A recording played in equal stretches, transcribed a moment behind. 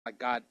Like,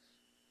 God,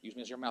 use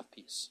me as your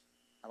mouthpiece.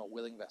 I'm a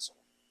willing vessel.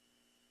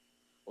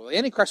 Well, the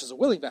Antichrist is a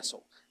willing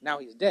vessel. Now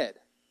he's dead.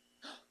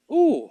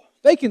 Ooh,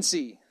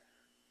 vacancy.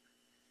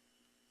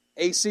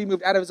 AC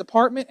moved out of his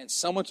apartment and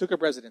someone took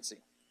up residency.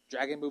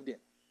 Dragon moved in,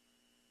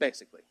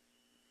 basically,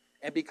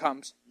 and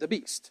becomes the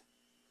beast.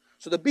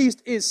 So the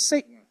beast is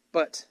Satan,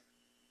 but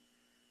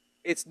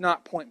it's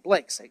not point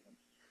blank Satan.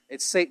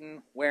 It's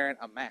Satan wearing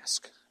a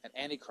mask, an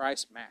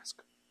Antichrist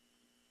mask.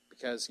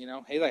 Because,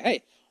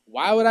 hey,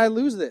 why would I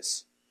lose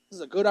this? This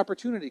is a good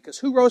opportunity, because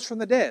who rose from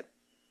the dead?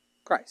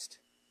 Christ.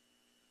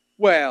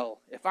 Well,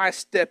 if I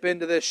step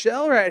into this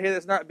shell right here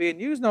that's not being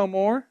used no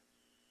more,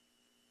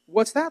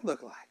 what's that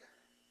look like?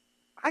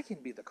 I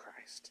can be the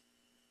Christ.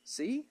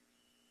 See?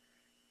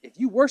 If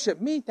you worship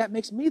me, that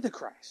makes me the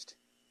Christ.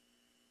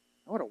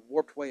 What a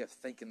warped way of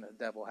thinking the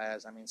devil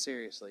has. I mean,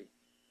 seriously.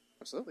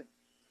 Absolutely.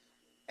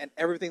 And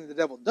everything the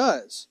devil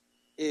does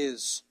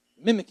is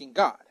mimicking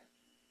God.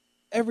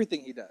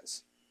 Everything he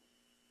does.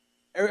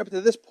 Up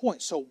to this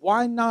point. So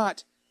why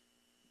not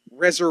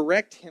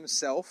resurrect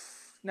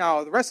himself?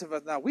 Now, the rest of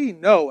us, we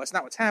know that's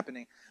not what's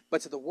happening,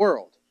 but to the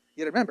world.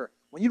 You gotta remember,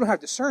 when you don't have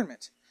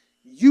discernment,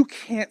 you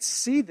can't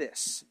see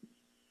this.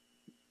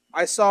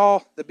 I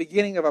saw the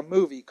beginning of a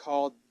movie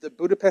called The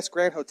Budapest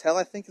Grand Hotel,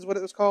 I think is what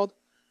it was called.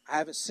 I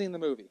haven't seen the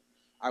movie.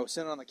 I was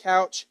sitting on the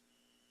couch.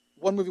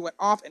 One movie went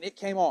off and it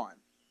came on.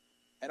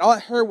 And all I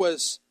heard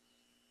was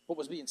what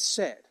was being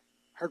said.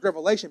 I heard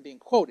Revelation being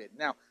quoted.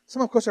 Now,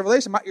 someone quotes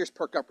Revelation, my ears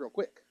perk up real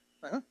quick.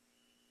 Like, huh?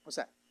 What's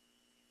that?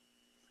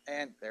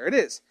 And there it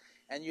is.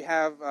 And you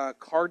have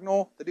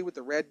Cardinal, the dude with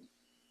the red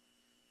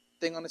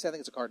thing on his head. I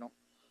think it's a cardinal.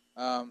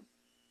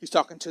 He's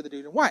talking to the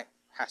dude in white.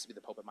 Has to be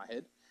the Pope in my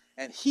head.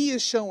 And he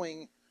is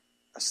showing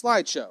a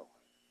slideshow.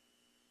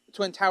 The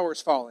Twin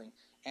Towers falling.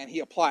 And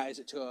he applies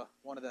it to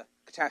one of the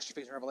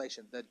catastrophes in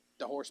Revelation.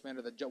 The horseman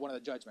or one of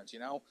the judgments,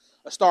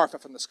 A star fell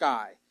from the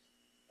sky.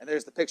 And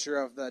there's the picture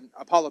of the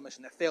Apollo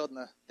mission that failed and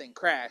the thing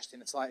crashed.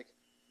 And it's like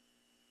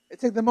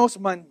the most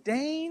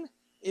mundane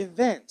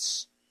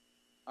events.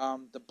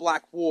 The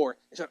Black War.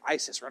 It showed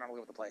ISIS running all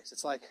over the place.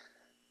 It's like,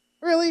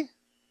 really?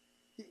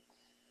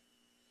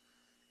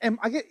 And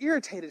I get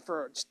irritated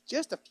for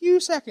just a few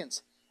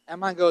seconds. And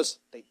mine goes,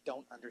 they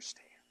don't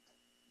understand.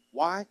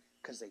 Why?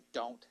 Because they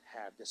don't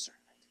have discernment.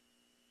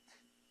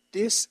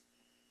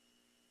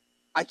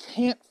 I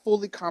can't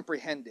fully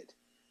comprehend it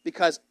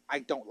because I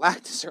don't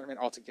lack discernment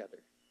altogether.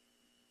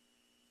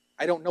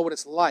 I don't know what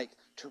it's like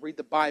to read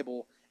the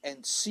Bible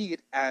and see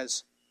it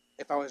as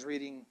if I was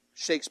reading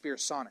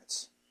Shakespeare's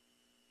sonnets.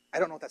 I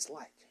don't know what that's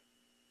like.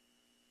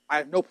 I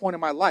have no point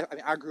in my life.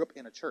 I grew up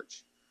in a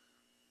church,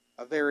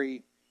 a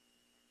very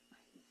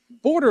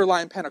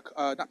borderline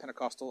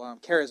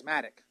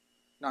charismatic,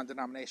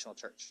 non-denominational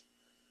church.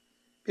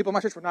 People in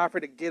my church were not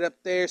afraid to get up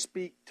there,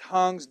 speak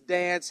tongues,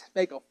 dance,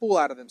 make a fool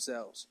out of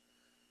themselves.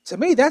 To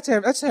me,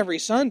 that's every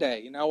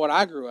Sunday, what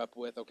I grew up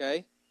with,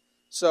 okay?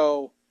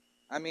 So,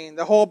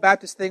 the whole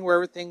Baptist thing where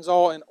everything's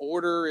all in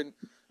order and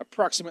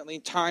approximately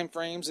time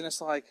frames, and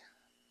it's like,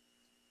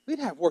 we'd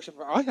have worship,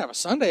 I'd have a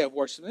Sunday of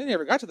worship, and they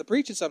never got to the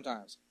preaching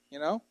sometimes,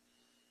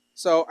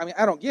 So,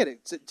 I don't get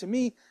it. To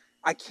me,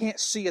 I can't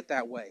see it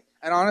that way.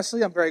 And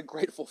honestly, I'm very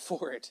grateful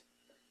for it.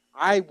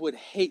 I would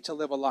hate to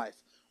live a life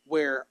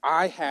where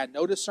I had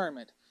no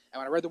discernment, and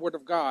when I read the Word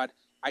of God,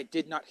 I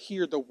did not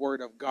hear the Word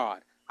of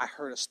God. I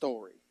heard a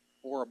story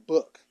or a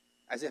book,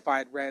 as if I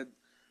had read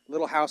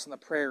Little House on the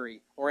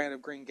Prairie or Anne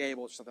of Green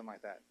Gables or something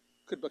like that.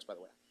 Good books, by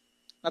the way.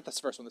 Not the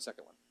first one, the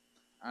second one.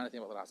 I don't know anything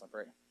about Little House on the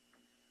Prairie.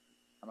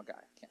 I'm a guy.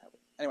 Can't help it.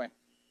 Anyway.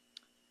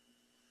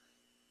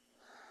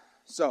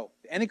 So,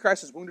 the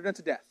Antichrist is wounded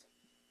unto death.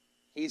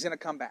 He's going to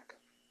come back.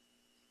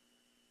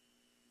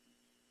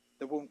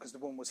 Because the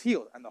wound was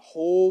healed, and the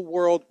whole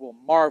world will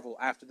marvel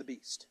after the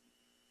beast.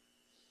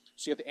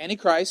 So you have the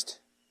Antichrist,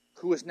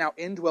 who is now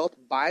indwelt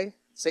by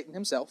Satan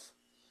himself.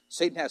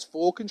 Satan has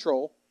full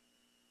control.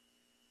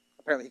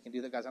 Apparently he can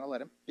do that. God's not going to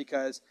let him,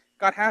 because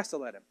God has to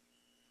let him.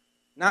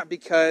 Not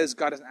because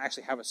God doesn't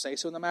actually have a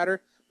say-so in the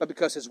matter, but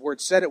because his word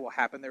said it will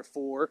happen.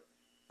 Therefore,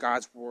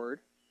 God's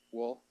word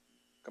will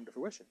come to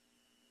fruition.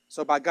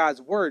 So by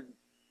God's word,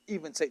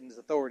 even Satan's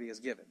authority is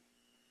given.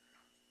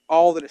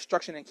 All the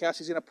destruction and chaos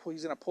he's going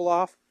to pull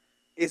off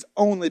is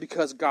only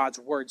because God's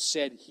word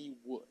said he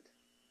would.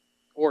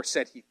 Or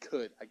said he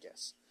could, I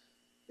guess.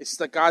 It's just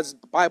that God's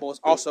Bible is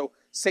also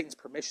Satan's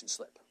permission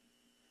slip.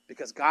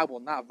 Because God will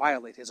not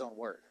violate his own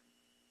word.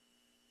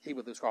 He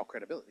would lose all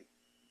credibility.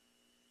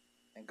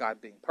 And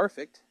God being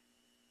perfect,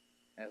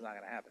 that's not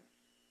going to happen.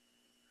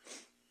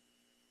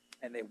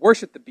 And they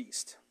worship the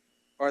beast.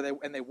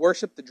 And they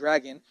worship the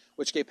dragon,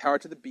 which gave power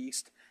to the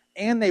beast.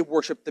 And they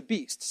worship the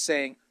beast,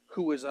 saying,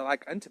 who is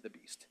like unto the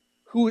beast?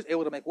 Who is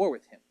able to make war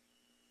with him?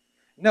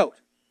 Note,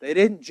 they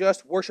didn't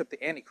just worship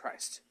the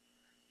Antichrist.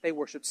 They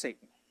worshiped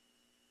Satan.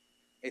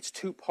 It's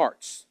two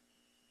parts.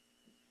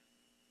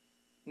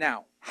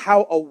 Now,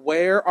 how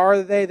aware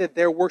are they that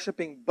they're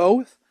worshiping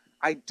both?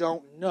 I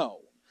don't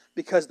know.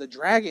 Because the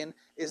dragon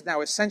is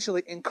now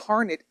essentially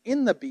incarnate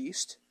in the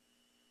beast.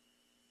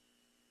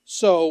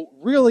 So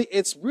really,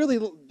 it's really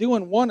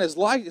doing one is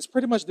like, it's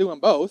pretty much doing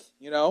both,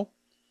 you know.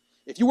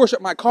 If you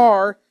worship my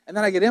car, and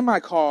then I get in my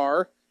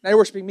car, now you're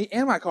worshiping me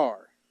and my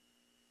car.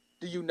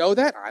 Do you know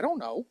that? I don't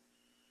know.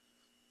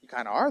 You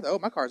kind of are, though.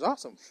 My car's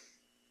awesome.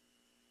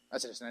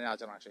 That's just an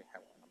analogy. I don't actually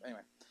have one.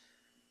 Anyway.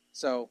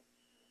 So,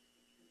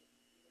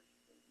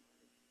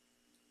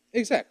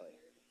 exactly.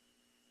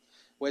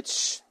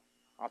 Which,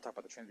 I'll talk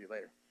about the Trinity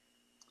later.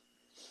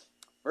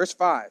 Verse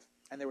 5.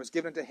 And there was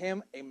given unto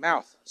him a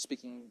mouth,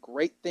 speaking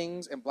great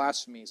things and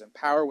blasphemies, and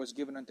power was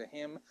given unto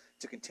him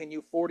to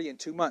continue 40 and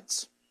 2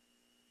 months.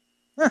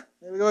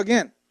 There we go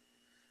again.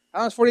 How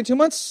long is 40 and 2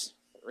 months?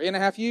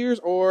 3.5 years,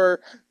 or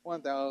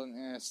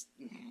 1,000.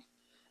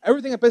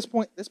 Everything at this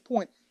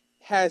point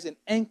has an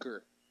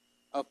anchor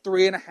of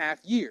 3.5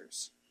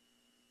 years.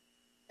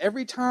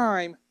 Every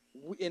time,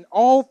 in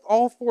all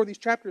 4 of these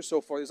chapters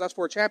so far, these last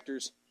 4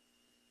 chapters,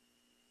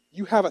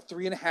 you have a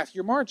 3.5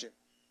 year margin.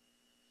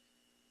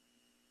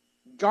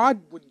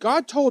 When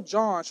God told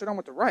John, showed him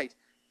what to write,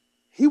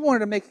 he wanted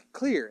to make it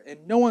clear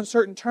in no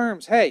uncertain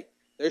terms, hey,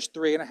 there's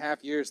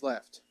 3.5 years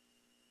left.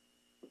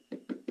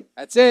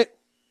 That's it.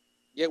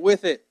 Get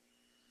with it.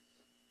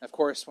 Of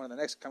course, one of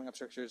the next coming up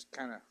scriptures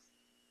kind of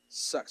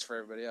sucks for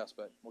everybody else,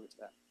 but we'll get to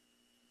that.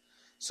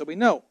 So we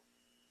know,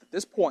 at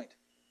this point,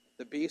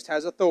 the beast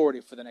has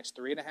authority for the next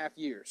 3.5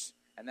 years,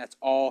 and that's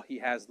all he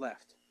has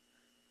left.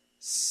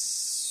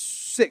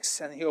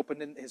 6, and he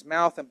opened his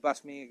mouth and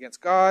blasphemed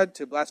against God,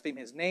 to blaspheme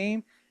his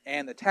name,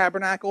 and the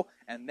tabernacle,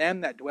 and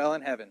them that dwell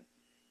in heaven.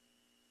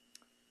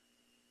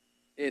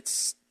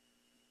 It's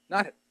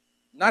not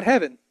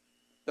heaven,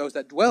 those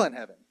that dwell in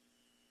heaven.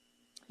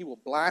 He will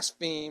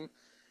blaspheme,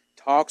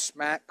 talk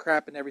smack,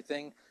 crap, and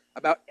everything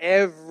about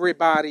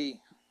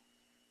everybody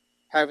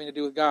having to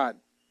do with God.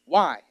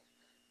 Why?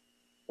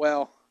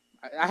 Well,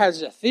 I have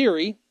a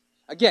theory.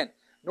 Again,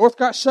 North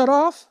got shut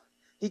off.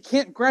 He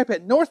can't gripe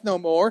at North no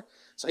more.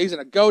 So he's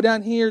going to go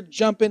down here,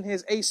 jump in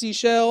his AC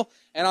shell,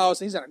 and all of a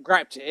sudden he's going to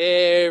gripe to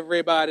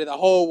everybody. The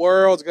whole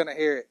world's going to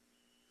hear it.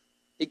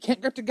 He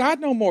can't gripe to God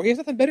no more. He has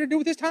nothing better to do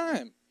with his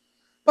time.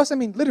 Plus, I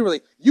mean,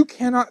 literally, you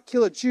cannot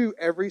kill a Jew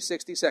every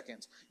 60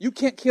 seconds. You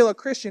can't kill a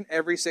Christian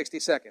every 60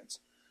 seconds.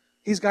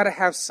 He's got to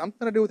have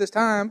something to do with his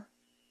time.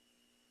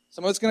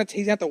 He's going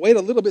to have to wait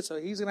a little bit, so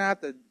he's going to have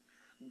to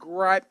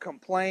gripe,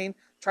 complain,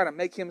 try to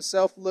make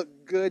himself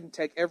look good, and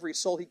take every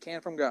soul he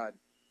can from God.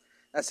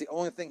 That's the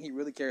only thing he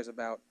really cares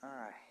about.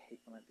 I hate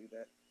when I do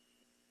that.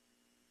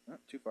 Oh,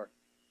 too far.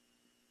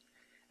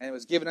 And it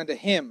was given unto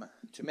him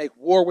to make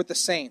war with the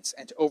saints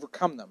and to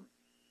overcome them.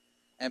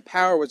 And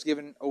power was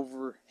given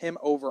over him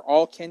over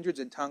all kindreds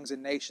and tongues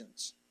and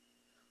nations.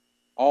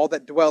 All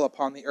that dwell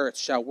upon the earth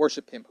shall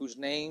worship him, whose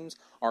names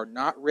are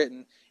not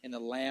written in the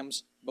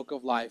Lamb's book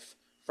of life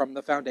from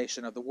the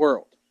foundation of the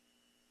world.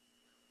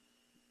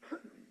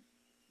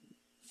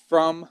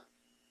 From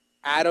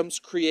Adam's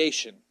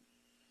creation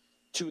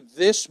to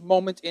this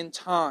moment in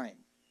time,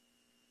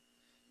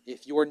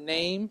 if your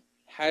name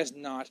has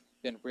not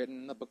been written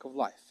in the book of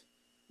life,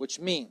 which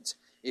means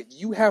if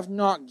you have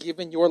not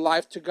given your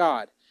life to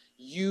God,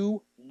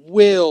 you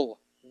will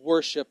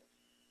worship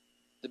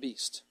the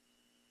beast.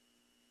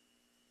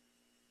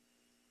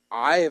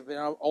 I have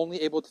been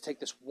only able to take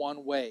this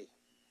one way.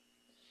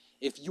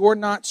 If you're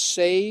not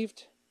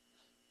saved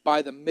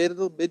by the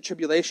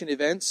mid-tribulation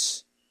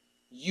events,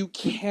 you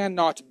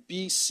cannot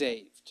be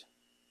saved.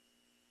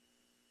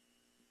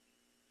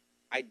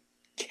 I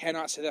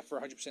cannot say that for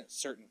 100%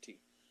 certainty.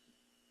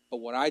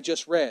 But what I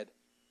just read,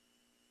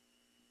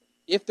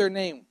 if their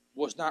name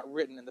was not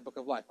written in the book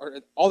of life, or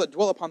all that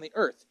dwell upon the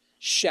earth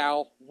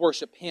shall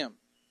worship him,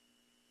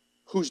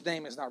 whose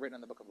name is not written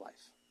in the book of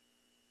life.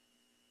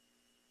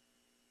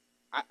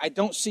 I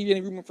don't see any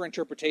room for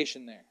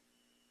interpretation there.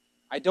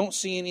 I don't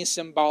see any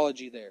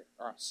symbology there.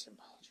 Or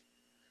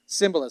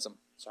symbolism,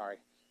 sorry.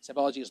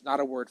 Symbology is not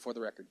a word for the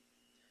record.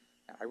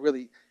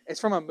 It's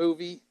from a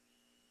movie.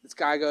 This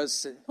guy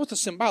goes, what's the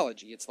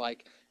symbology? It's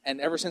like, and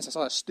ever since I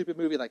saw that stupid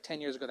movie like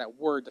 10 years ago, that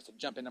word that's to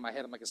jump into my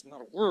head, I'm like, it's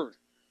not a word.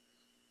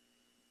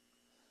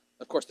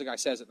 Of course, the guy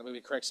says it, the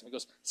movie corrects him. He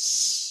goes,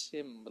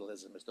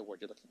 symbolism is the word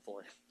you're looking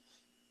for.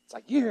 It's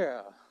like,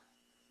 yeah.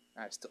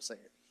 I still say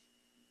it.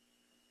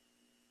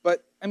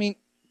 But, I mean,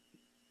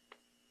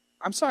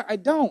 I'm sorry, I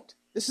don't.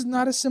 This is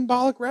not a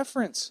symbolic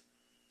reference.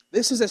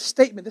 This is a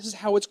statement. This is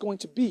how it's going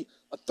to be.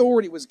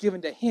 Authority was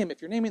given to him.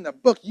 If you're naming the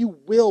book, you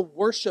will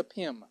worship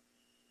him.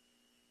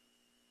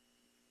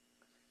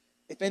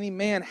 If any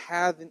man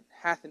hath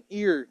an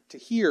ear to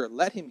hear,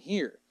 let him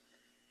hear.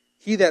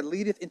 He that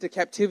leadeth into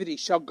captivity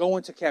shall go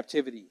into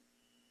captivity.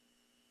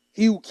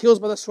 He who kills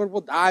by the sword will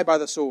die by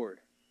the sword.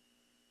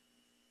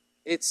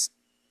 It's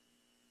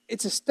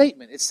a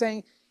statement. It's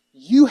saying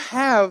you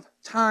have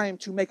time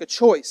to make a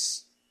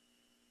choice.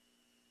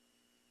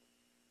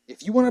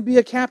 If you want to be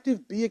a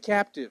captive, be a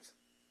captive.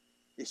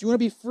 If you want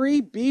to be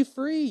free, be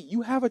free.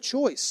 You have a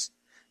choice.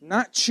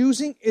 Not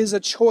choosing is a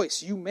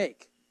choice you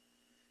make.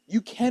 You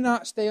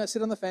cannot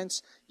sit on the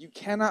fence. You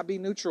cannot be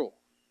neutral.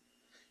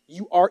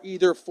 You are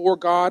either for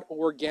God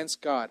or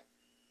against God.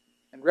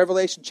 In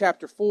Revelation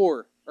chapter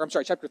 4,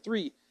 chapter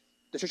 3,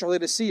 the church of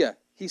Laodicea,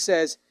 he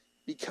says,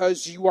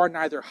 because you are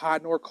neither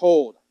hot nor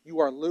cold, you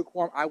are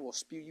lukewarm, I will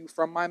spew you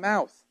from my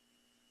mouth.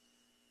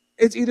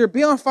 It's either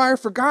be on fire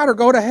for God or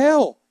go to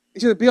hell.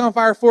 It's either be on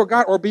fire for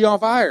God or be on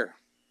fire.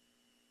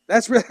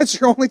 That's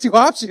your only two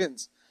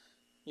options.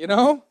 You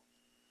know?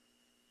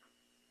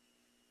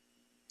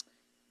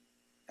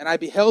 And I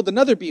beheld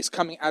another beast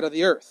coming out of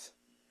the earth.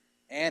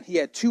 And he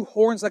had two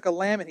horns like a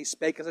lamb, and he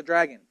spake as a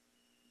dragon.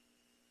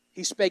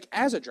 He spake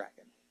as a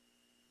dragon.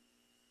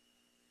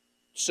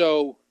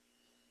 So,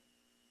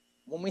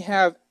 when we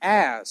have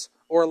as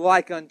or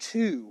like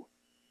unto,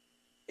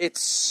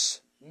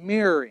 it's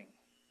mirroring.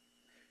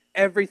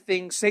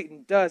 Everything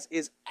Satan does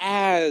is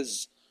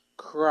as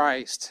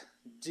Christ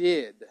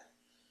did.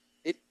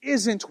 It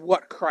isn't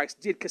what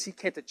Christ did because he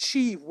can't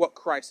achieve what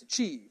Christ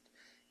achieved.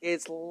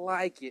 It's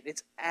like it.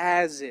 It's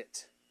as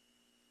it.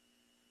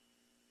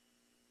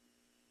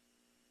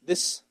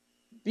 This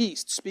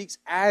beast speaks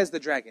as the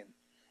dragon,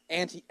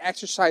 and he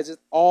exercises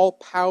all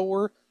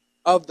power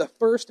of the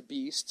first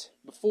beast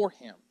before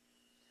him,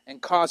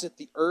 and causeth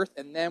the earth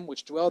and them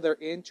which dwell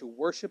therein to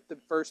worship the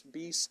first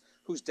beast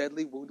whose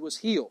deadly wound was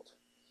healed.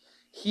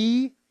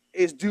 He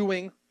is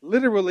doing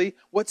literally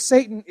what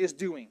Satan is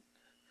doing.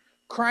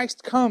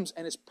 Christ comes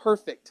and is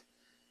perfect.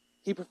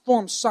 He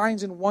performs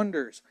signs and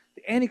wonders.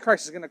 The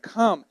Antichrist is going to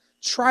come,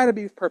 try to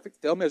be perfect,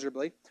 fail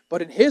miserably,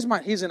 but in his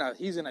mind, he's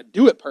going to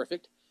do it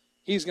perfect.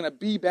 He's going to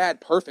be bad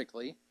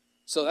perfectly.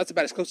 So that's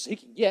about as close as he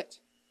can get.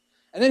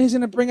 And then he's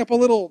going to bring up a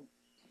little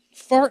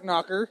fart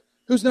knocker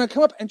who's going to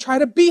come up and try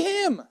to be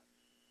him.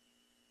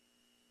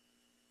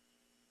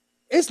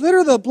 It's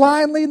literally the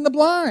blind leading the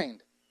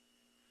blind.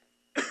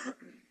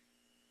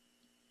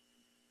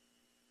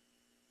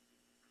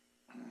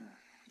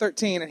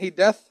 13, and he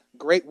doth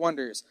great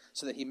wonders,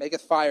 so that he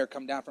maketh fire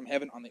come down from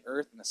heaven on the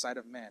earth in the sight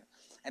of men,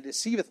 and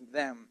deceiveth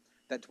them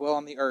that dwell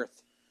on the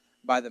earth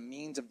by the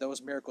means of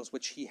those miracles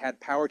which he had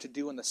power to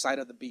do in the sight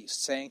of the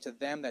beast, saying to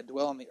them that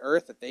dwell on the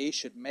earth that they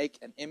should make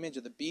an image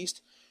of the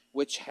beast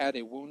which had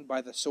a wound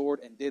by the sword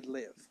and did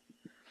live.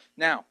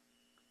 Now,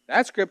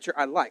 that scripture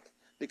I like,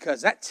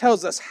 because that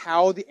tells us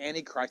how the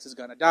Antichrist is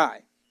going to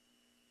die.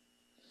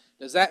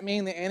 Does that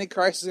mean the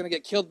Antichrist is going to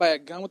get killed by a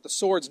gun with the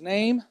sword's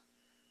name?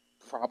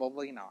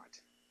 Probably not.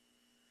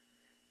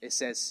 It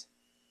says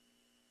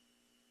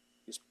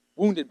he's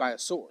wounded by a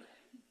sword.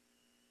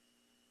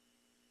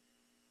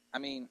 I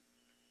mean,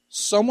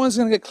 someone's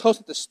going to get close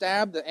to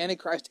stab the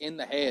Antichrist in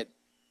the head.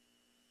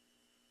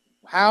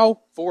 How?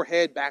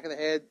 Forehead, back of the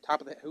head,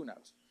 top of the head, who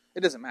knows?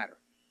 It doesn't matter.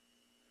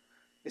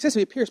 It says to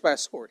be pierced by a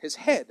sword. His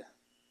head.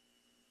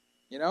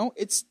 You know,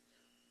 it's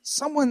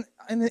someone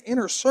in the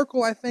inner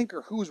circle, I think,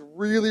 or who's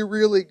really,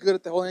 really good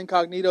at the whole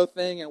incognito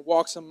thing and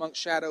walks amongst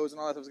shadows and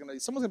all that.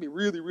 Someone's going to be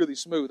really, really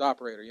smooth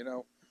operator, you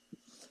know.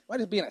 It might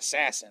just be an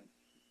assassin.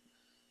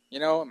 You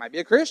know, it might be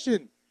a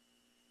Christian.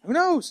 Who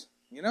knows?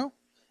 You know,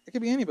 it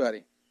could be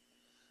anybody.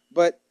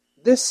 But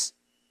this,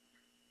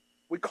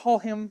 we call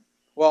him,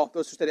 well,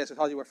 those who study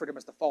eschatology refer to him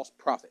as the false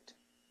prophet.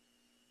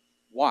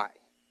 Why?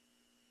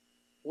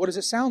 What does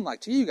it sound like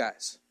to you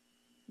guys?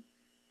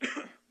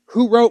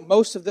 Who wrote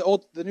most of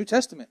the New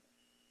Testament?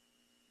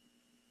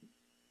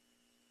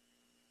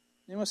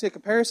 You want to see a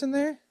comparison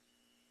there?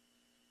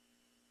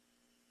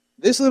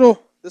 This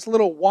little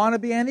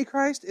wannabe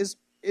Antichrist is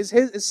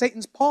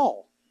Satan's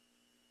Paul.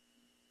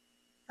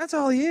 That's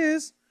all he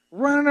is.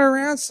 Running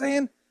around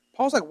saying,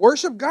 Paul's like,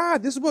 worship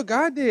God. This is what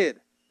God did.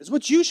 This is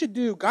what you should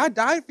do. God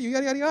died for you,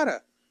 yada, yada,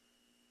 yada.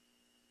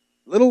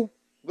 Little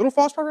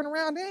false prophet running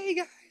around. Hey,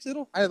 guys. I had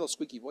a little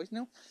squeaky voice, you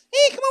know.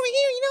 Hey, come over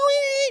here. You know,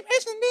 hey,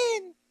 Preston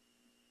dead.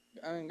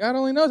 I mean, God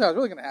only knows how it's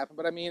really going to happen.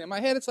 But, I mean, in my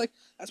head, it's like,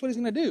 that's what he's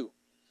going to do.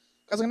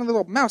 God's like another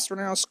little mouse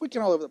running around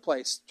squeaking all over the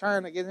place,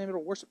 trying to get him to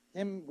worship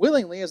him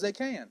willingly as they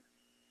can.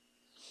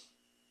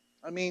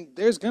 I mean,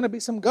 there's going to be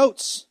some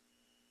goats.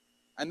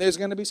 And there's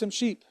going to be some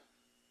sheep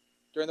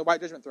during the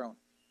white judgment throne.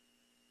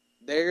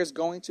 There's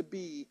going to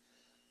be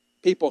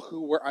people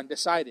who were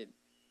undecided.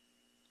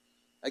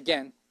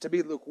 Again, to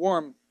be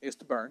lukewarm is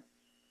to burn,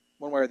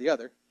 one way or the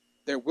other.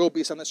 There will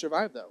be some that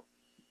survive, though.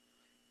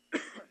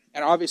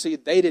 And obviously,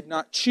 they did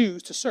not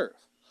choose to serve.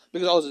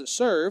 Because all that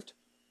served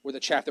were the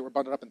chaff that were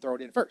bundled up and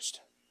thrown in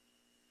first.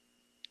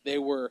 They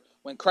were,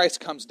 when Christ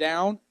comes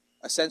down,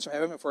 ascends from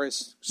heaven for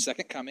his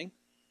second coming,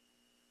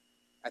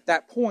 at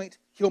that point,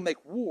 he'll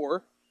make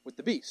war with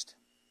the beast.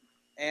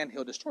 And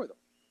he'll destroy them.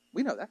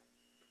 We know that.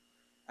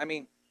 I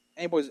mean,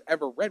 anybody who's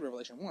ever read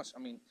Revelation once, I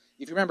mean,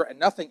 if you remember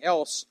nothing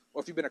else,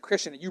 or if you've been a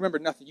Christian and you remember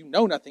nothing, you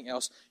know nothing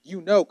else,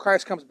 you know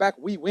Christ comes back,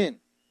 we win.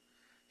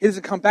 He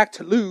doesn't come back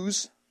to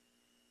lose.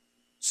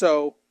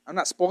 So, I'm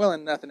not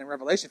spoiling nothing in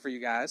Revelation for you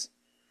guys.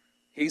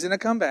 He's going to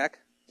come back.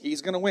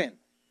 He's going to win.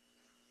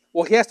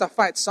 Well, he has to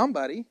fight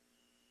somebody.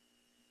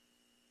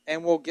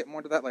 And we'll get more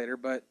into that later,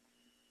 but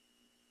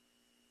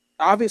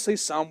obviously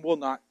some will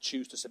not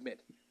choose to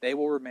submit. They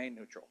will remain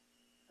neutral.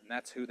 And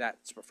that's who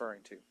that's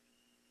referring to.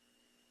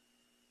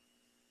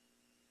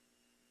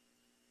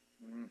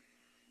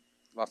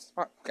 Lost the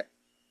spot. Okay.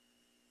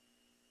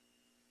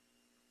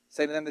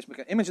 Say to them, they should make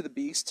an image of the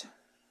beast.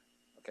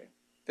 Okay.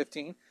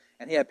 15.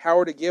 And he had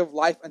power to give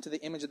life unto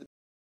the image of the